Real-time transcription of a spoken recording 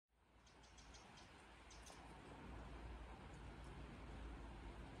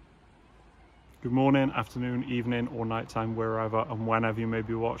Good morning, afternoon, evening, or nighttime, wherever and whenever you may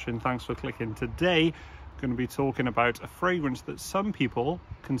be watching. Thanks for clicking. Today, I'm going to be talking about a fragrance that some people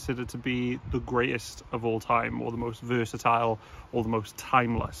consider to be the greatest of all time, or the most versatile, or the most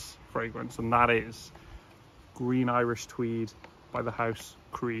timeless fragrance, and that is Green Irish Tweed by the house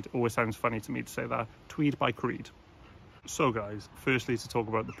Creed. Always sounds funny to me to say that. Tweed by Creed. So guys, firstly to talk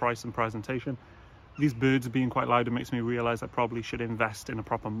about the price and presentation. These birds being quite loud, it makes me realise I probably should invest in a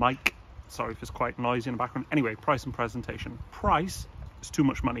proper mic. Sorry if it's quite noisy in the background. Anyway, price and presentation. Price is too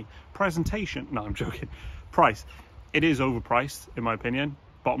much money. Presentation, no, I'm joking. Price, it is overpriced in my opinion.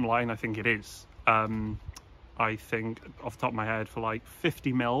 Bottom line, I think it is. I think off the top of my head, for like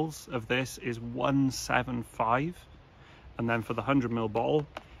 50 mils of this is 175, and then for the 100 ml bottle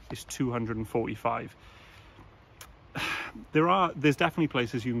is 245. There's definitely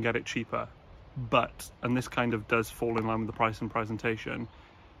places you can get it cheaper, but, and this kind of does fall in line with the price and presentation,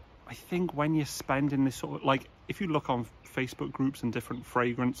 I think when you're spending this sort of, like, if you look on Facebook groups and different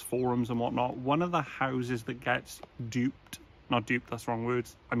fragrance forums and whatnot, one of the houses that gets not duped, that's wrong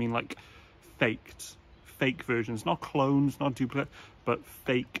words, I mean like fake versions, not clones, not duplicate, but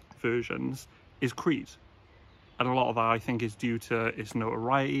fake versions, is Creed. And a lot of that I think is due to its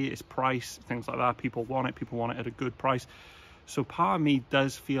notoriety, its price, things like that. People want it at a good price. So part of me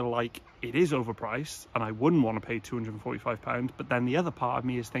does feel like it is overpriced and I wouldn't want to pay £245, but then the other part of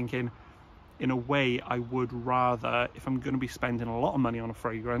me is thinking, in a way, I would rather, if I'm going to be spending a lot of money on a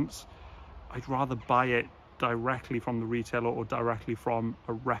fragrance, I'd rather buy it directly from the retailer or directly from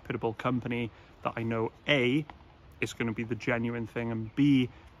a reputable company that I know, A, it's going to be the genuine thing, and B,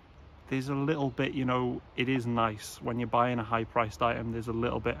 there's a little bit, you know, it is nice when you're buying a high priced item, there's a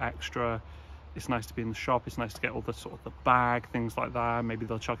little bit extra. It's nice to be in the shop, it's nice to get all the sort of the bag, things like that. Maybe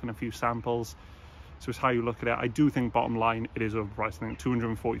they'll chuck in a few samples. So it's how you look at it. I do think bottom line, it is overpriced. I think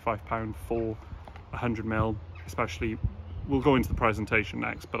 £245 for 100 ml, especially, we'll go into the presentation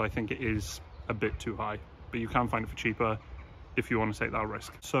next, but I think it is a bit too high. But you can find it for cheaper if you want to take that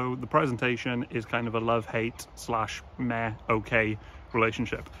risk. So the presentation is kind of a love-hate slash meh, okay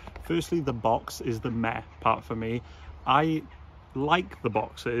relationship. Firstly, the box is the meh part for me. I like the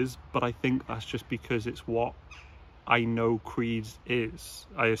boxes, but I think that's just because it's what I know Creed is.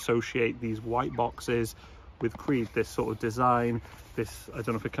 I associate these white boxes with Creed, this sort of design, this, I don't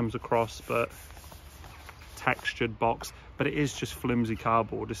know if it comes across, but textured box, but it is just flimsy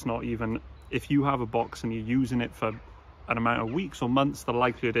cardboard. It's not even, if you have a box and you're using it for an amount of weeks or months, the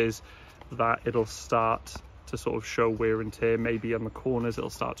likelihood is that it'll start to sort of show wear and tear. Maybe on the corners it'll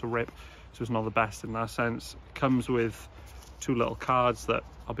start to rip, so it's not the best in that sense. It comes with two little cards that,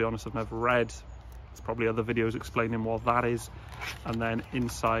 I'll be honest, I've never read. There's probably other videos explaining what that is. And then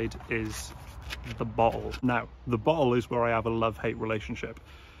inside is the bottle. Now, the bottle is where I have a love-hate relationship.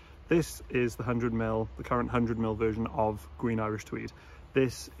 This is the 100 ml, the current 100 ml version of Green Irish Tweed.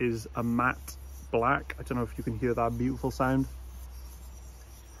 This is a matte black. I don't know if you can hear that beautiful sound,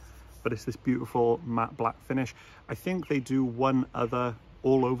 but it's this beautiful matte black finish. I think they do one other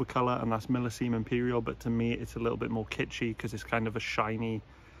all over color, and that's Millesime Imperial, but to me it's a little bit more kitschy because it's kind of a shiny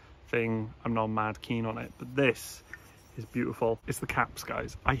thing. I'm not mad keen on it, but this is beautiful. It's the caps,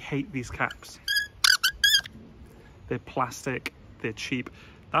 guys. I hate these caps. They're plastic, they're cheap.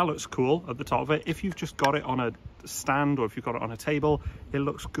 That looks cool at the top of it. If you've just got it on a stand or if you've got it on a table, it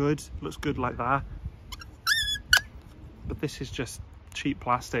looks good. It looks good like that. But this is just cheap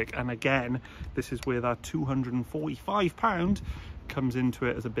plastic, and again, this is where that £245 comes into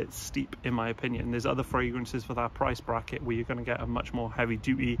it as a bit steep in my opinion. There's other fragrances for that price bracket where you're going to get a much more heavy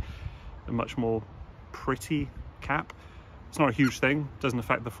duty, a much more pretty cap. It's not a huge thing, doesn't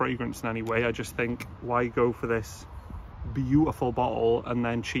affect the fragrance in any way. I just think, why go for this beautiful bottle and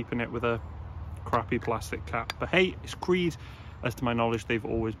then cheapen it with a crappy plastic cap? But hey, it's Creed. As to my knowledge, they've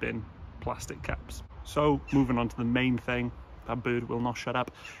always been plastic caps. So moving on to the main thing, that bird will not shut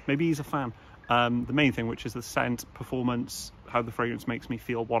up. Maybe he's a fan. The main thing, which is the scent, performance, how the fragrance makes me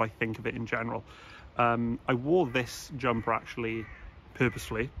feel, what I think of it in general. I wore this jumper actually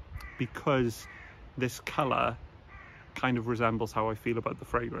purposefully because this color kind of resembles how I feel about the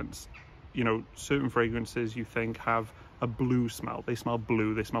fragrance. You know, certain fragrances you think have a blue smell. They smell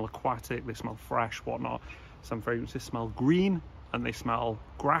blue, they smell aquatic, they smell fresh, whatnot. Some fragrances smell green and they smell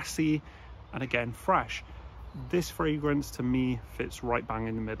grassy and again fresh. This fragrance to me fits right bang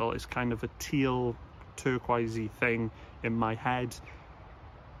in the middle. It's kind of a teal turquoisey thing in my head.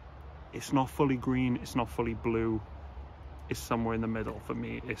 It's not fully green, it's not fully blue, it's somewhere in the middle for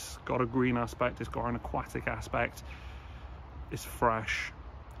me. It's got a green aspect, it's got an aquatic aspect, it's fresh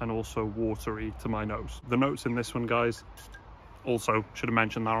and also watery to my nose. The notes in this one, guys, Also, should have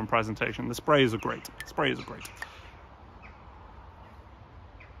mentioned that on presentation. The sprays are great. Sprays are great.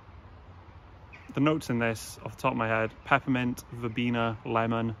 The notes in this, off the top of my head: peppermint, verbena,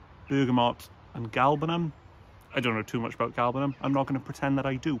 lemon, bergamot, and galbanum. I don't know too much about galbanum. I'm not going to pretend that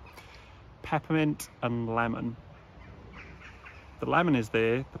I do. Peppermint and lemon. The lemon is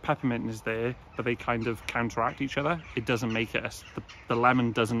there, the peppermint is there, but they kind of counteract each other. It doesn't make it the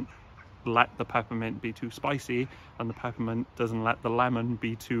lemon doesn't let the peppermint be too spicy, and the peppermint doesn't let the lemon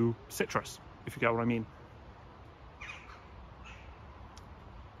be too citrus, if you get what I mean.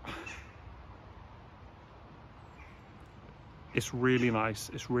 It's really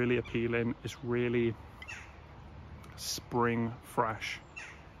nice, it's really appealing, it's really spring fresh.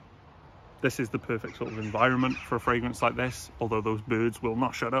 This is the perfect sort of environment for a fragrance like this, although those birds will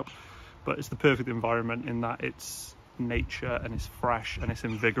not shut up. But it's the perfect environment in that it's nature and it's fresh and it's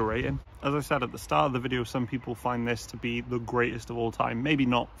invigorating. As I said at the start of the video, some people find this to be the greatest of all time. Maybe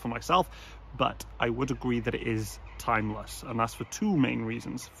not for myself, but I would agree that it is timeless, and that's for two main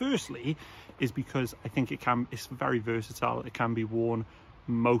reasons. Firstly is because I think it's very versatile. It can be worn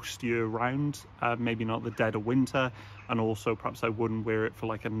most year round, maybe not the dead of winter, and also perhaps I wouldn't wear it for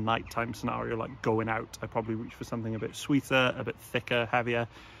like a nighttime scenario, like going out. I probably reach for something a bit sweeter, a bit thicker, heavier.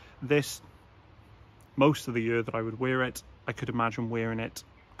 This, most of the year that I would wear it, I could imagine wearing it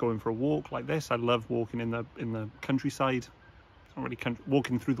going for a walk like this. I love walking in the countryside, not really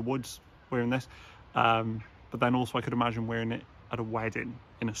walking through the woods wearing this, but then also I could imagine wearing it at a wedding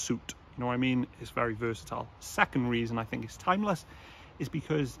in a suit. You know what I mean? It's very versatile. Second reason I think it's timeless is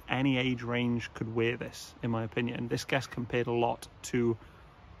because any age range could wear this, in my opinion. This gets compared a lot to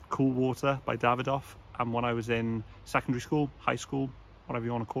Cool Water by Davidoff, and when I was in secondary school, high school, whatever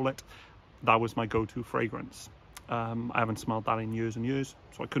you want to call it, that was my go-to fragrance. I haven't smelled that in years and years,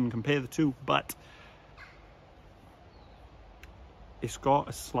 so I couldn't compare the two, but it's got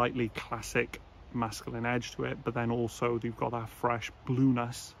a slightly classic masculine edge to it, but then also you've got that fresh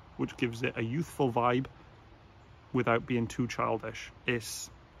blueness, which gives it a youthful vibe without being too childish. It's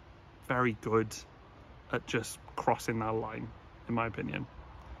very good at just crossing that line, in my opinion.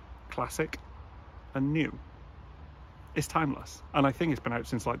 Classic and new. It's timeless, and I think it's been out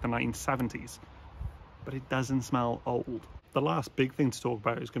since like the 1970s, but it doesn't smell old. The last big thing to talk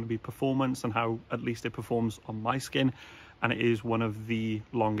about is going to be performance and how at least it performs on my skin, and it is one of the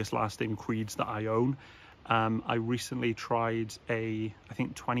longest lasting creeds that I own. I recently tried I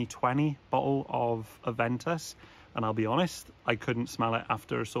think 2020 bottle of Aventus, and I'll be honest, I couldn't smell it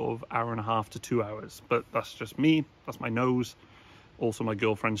after sort of hour and a half to 2 hours, but that's just me, that's my nose. Also, my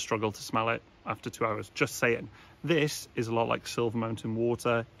girlfriend struggled to smell it after 2 hours, just saying. This is a lot like Silver Mountain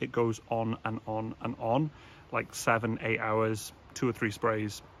Water. It goes on and on and on, like 7-8 hours, 2 or 3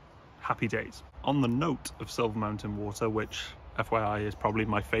 sprays, happy days. On the note of Silver Mountain Water, which FYI is probably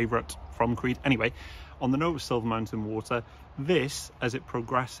my favorite from Creed. Anyway, on the note of Silver Mountain Water, this, as it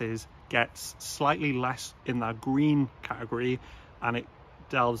progresses, gets slightly less in that green category, and it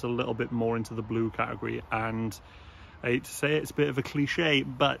delves a little bit more into the blue category. And I hate to say it, it's a bit of a cliche,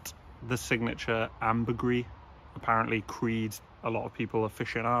 but the signature ambergris, apparently Creed, a lot of people,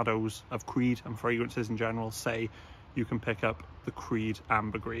 aficionados of Creed and fragrances in general, say you can pick up the Creed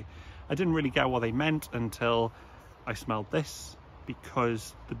ambergris. I didn't really get what they meant until I smelled this,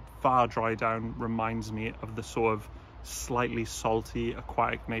 because the far dry down reminds me of the sort of slightly salty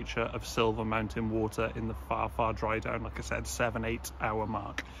aquatic nature of Silver Mountain Water in the far dry down, like I said, 7-8 hour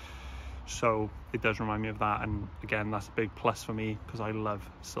mark. So it does remind me of that, and again, that's a big plus for me because I love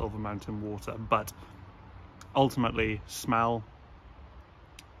Silver Mountain Water. But ultimately, smell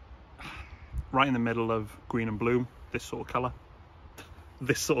right in the middle of green and blue, this sort of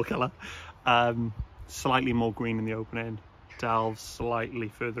color, slightly more green in the opening, delves slightly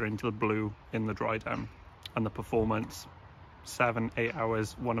further into the blue in the dry down, and the performance, 7-8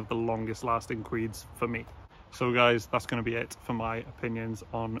 hours, one of the longest lasting creeds for me. So guys, that's going to be it for my opinions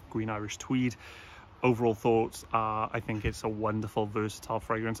on Green Irish Tweed. Overall thoughts are, I think it's a wonderful, versatile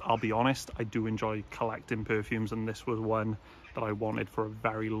fragrance. I'll be honest, I do enjoy collecting perfumes, and this was one that I wanted for a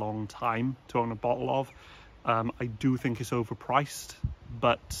very long time to own a bottle of. I do think it's overpriced,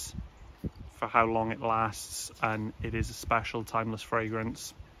 but for how long it lasts, and it is a special timeless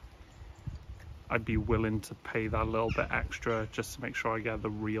fragrance, I'd be willing to pay that little bit extra just to make sure I get the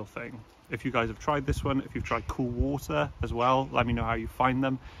real thing. If you guys have tried this one, if you've tried Cool Water as well, let me know how you find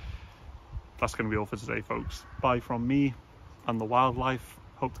them. That's going to be all for today, folks. Bye from me and the wildlife.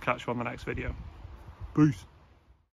 Hope to catch you on the next video. Peace.